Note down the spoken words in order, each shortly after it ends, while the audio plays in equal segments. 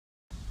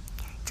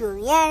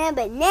Juliana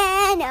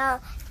Banana.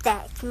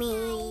 That's me.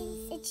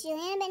 Guys, it's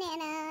Juliana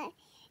Banana,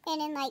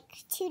 and in like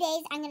 2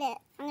 days I'm gonna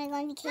go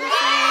on vacation.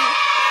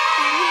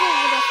 I'm gonna do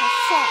a video for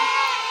sure.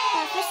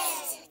 But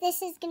first,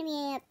 this is gonna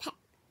be a pet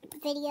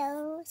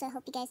video, so I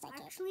hope you guys like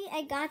it. Actually,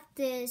 I got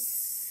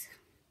this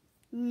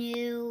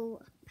new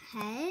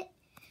pet,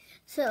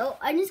 so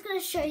I'm just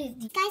gonna show you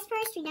these guys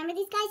first. Remember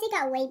these guys? They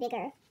got way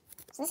bigger.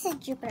 So this is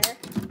Jupiter.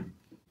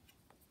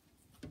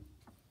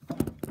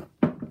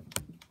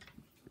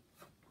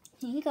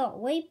 He got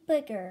way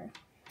bigger.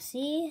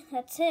 See,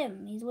 that's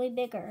him. He's way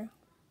bigger.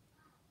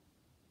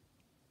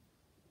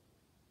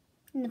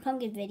 In the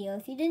pumpkin video,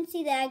 if you didn't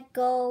see that,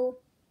 go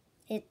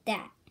hit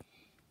that.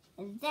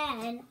 And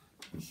then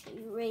I'll show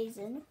you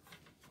Raisin.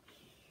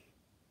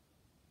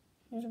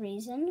 There's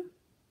Raisin.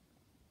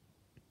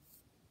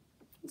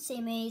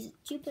 Same age as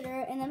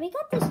Jupiter. And then we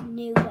got this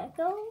new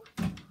gecko.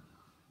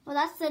 Well,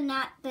 that's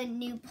not the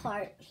new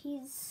part.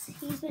 He's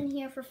been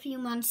here for a few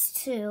months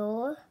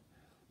too.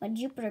 But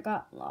Jupiter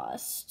got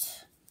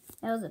lost.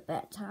 That was a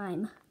bad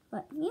time.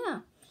 But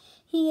yeah,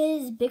 he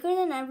is bigger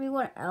than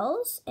everyone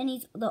else, and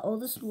he's the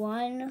oldest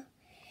one.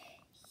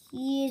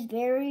 He is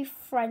very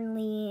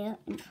friendly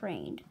and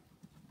trained.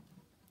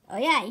 Oh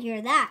yeah, you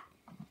hear that?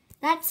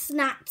 That's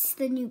not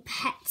the new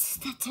pet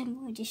that I'm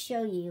going to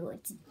show you.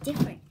 It's a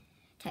different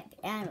type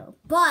of animal,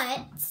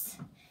 but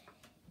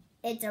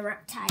it's a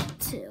reptile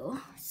too.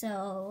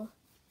 So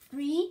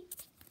 3,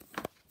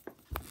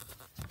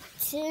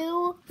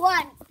 2,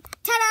 1.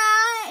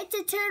 Ta-da! It's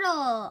a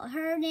turtle.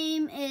 Her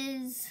name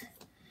is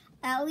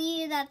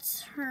Ellie.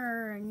 That's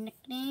her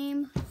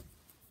nickname.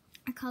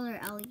 I call her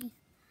Ellie.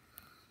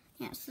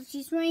 Yeah, so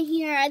she's right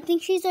here. I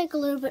think she's like a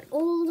little bit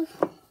old.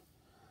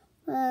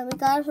 We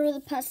got her the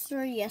pet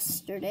store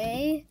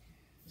yesterday.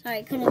 Sorry,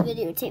 I couldn't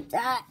videotape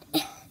that.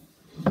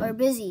 We're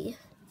busy.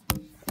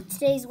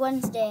 Today's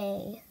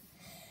Wednesday.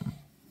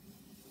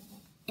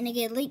 And I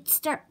get a late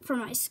start for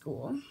my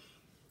school.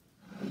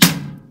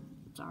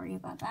 Sorry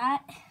about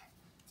that.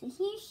 So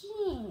here she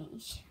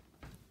is.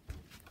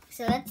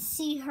 So let's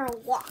see her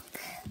walk.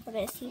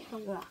 Let's see her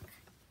walk.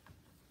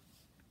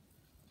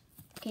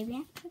 Okay, we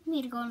have to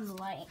me to go in the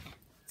light.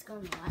 Let's go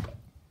in the light.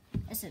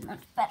 This is much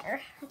better.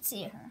 Let's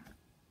see her.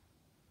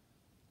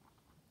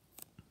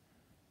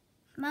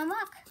 Come on,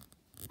 walk.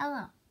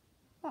 Hello.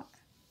 Walk.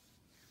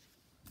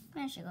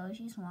 There she goes.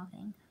 She's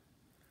walking.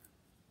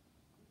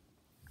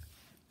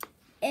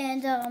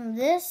 And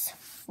this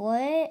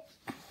foot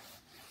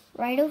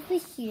right over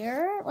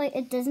here, like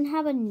it doesn't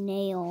have a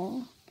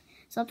nail.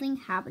 Something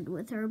happened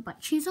with her, but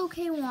she's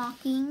okay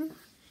walking.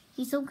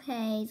 He's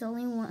okay. It's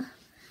only one.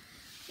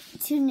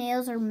 2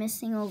 nails are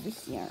missing over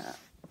here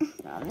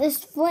on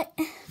this foot.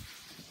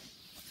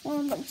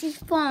 Oh, but she's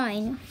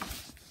fine.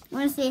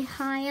 Want to say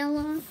hi,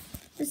 Ella?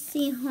 Let's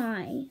say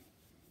hi.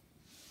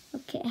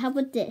 Okay, how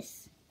about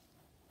this?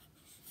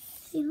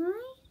 Say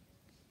hi.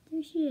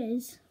 There she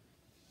is.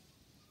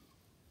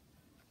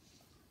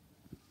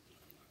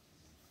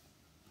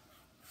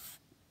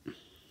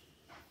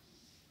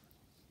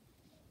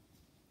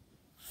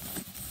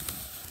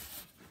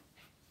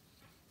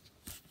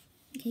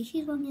 Okay,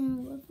 she's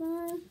walking over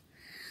there.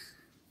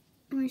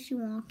 Where is she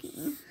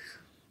walking?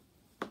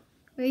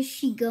 Where is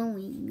she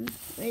going?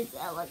 Where is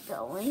Ella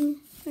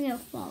going? We're gonna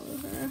follow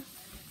her.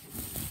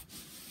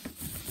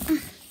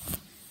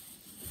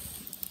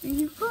 Where are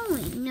you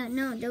going?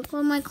 No, don't go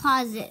in my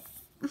closet.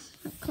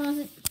 My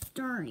closet's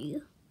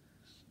dirty.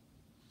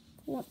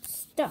 What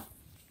stuff?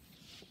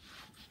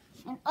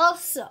 And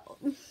also,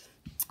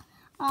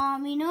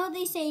 you know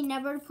they say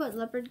never put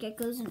leopard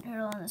geckos and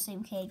turtle in the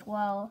same cage.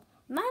 Well,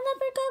 my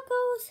leopard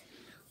geckos,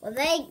 well,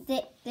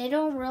 they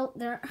don't real,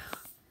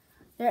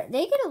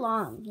 they get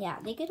along. Yeah,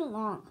 they get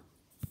along.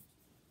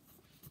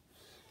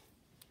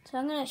 So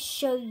I'm gonna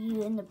show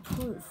you in the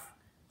proof.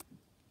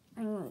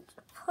 I'm going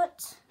to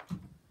put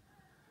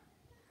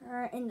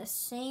her in the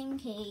same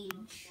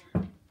cage.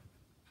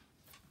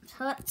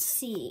 So let's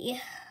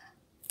see.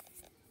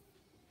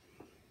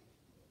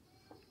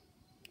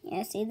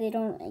 Yeah, see, they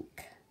don't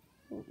like,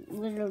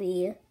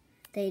 literally,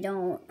 they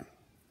don't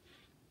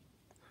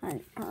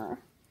hunt her.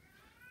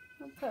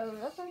 I'll put a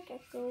leopard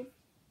gecko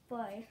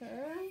by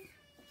her.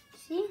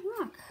 See,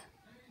 look,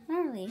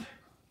 literally,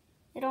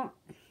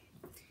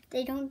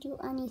 they don't do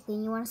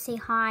anything. You want to say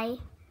hi?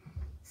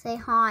 Say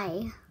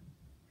hi.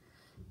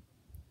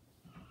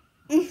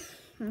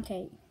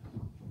 Okay.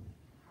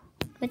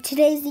 But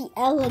today's the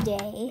Ella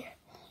day.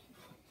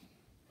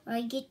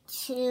 I get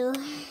to,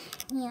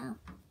 yeah.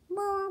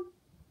 Mom,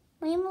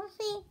 what do you want to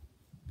say?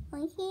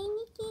 Want to say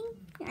anything?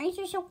 Your eyes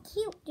are so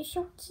cute. They're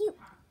so cute.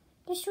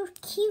 They're so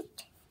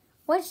cute.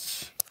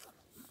 What's...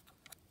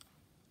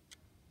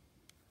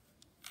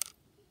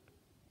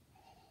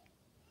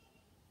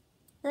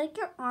 Like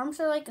your arms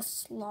are like a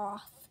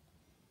sloth.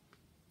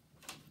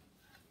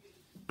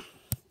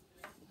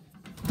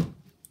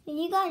 And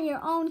you got your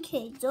own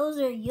kids. Those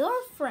are your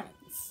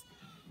friends.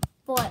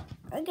 But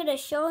I'm gonna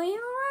show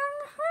you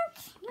around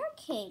your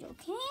cage,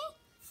 okay?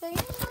 So you're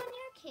on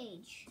your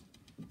cage.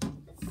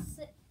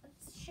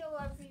 Let's show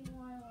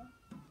everyone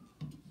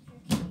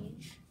your cage.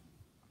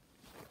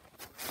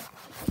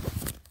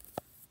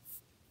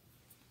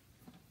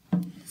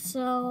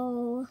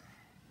 So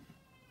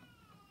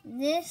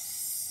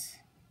this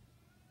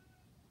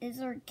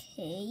is our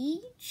cage.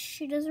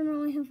 She doesn't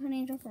really have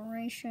any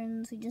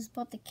decorations. We just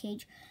bought the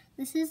cage.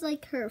 This is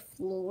like her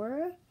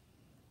floor.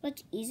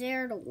 Much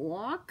easier to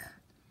walk.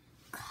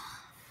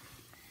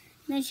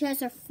 And then she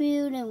has her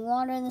food and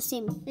water, the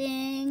same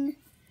thing.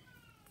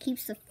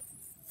 Keeps the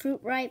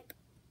fruit ripe.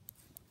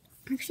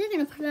 I'm actually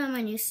gonna put it on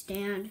my new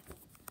stand.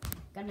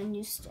 Got a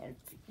new stand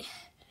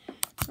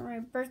for my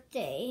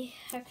birthday.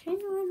 Actually,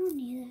 no, I don't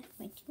need it.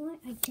 Wait, do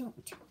I? I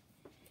don't.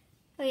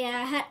 Oh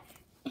yeah,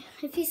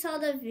 if you saw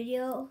the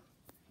video,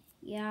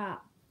 yeah,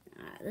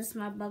 this is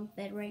my bunk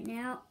bed right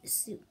now.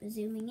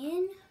 Zooming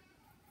in.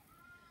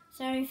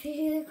 Sorry if you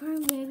hear the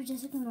crying baby,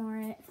 just ignore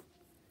it.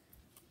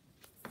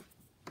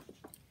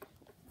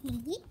 What are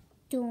you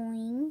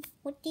doing?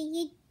 What are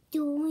you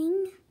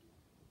doing?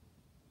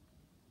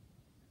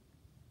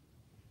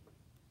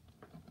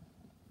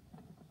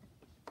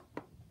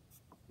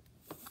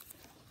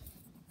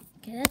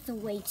 Okay, that's a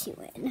way too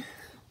in.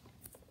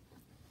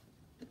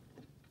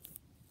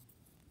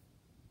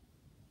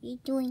 What are you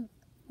doing?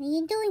 What are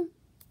you doing?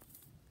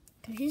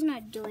 Because she's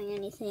not doing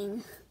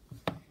anything.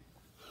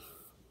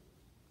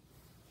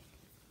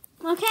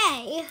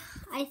 Okay,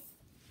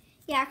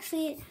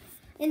 actually,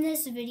 in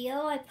this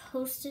video, I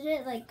posted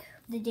it like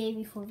the day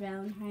before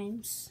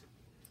Valentine's.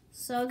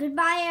 So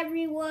goodbye,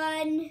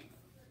 everyone.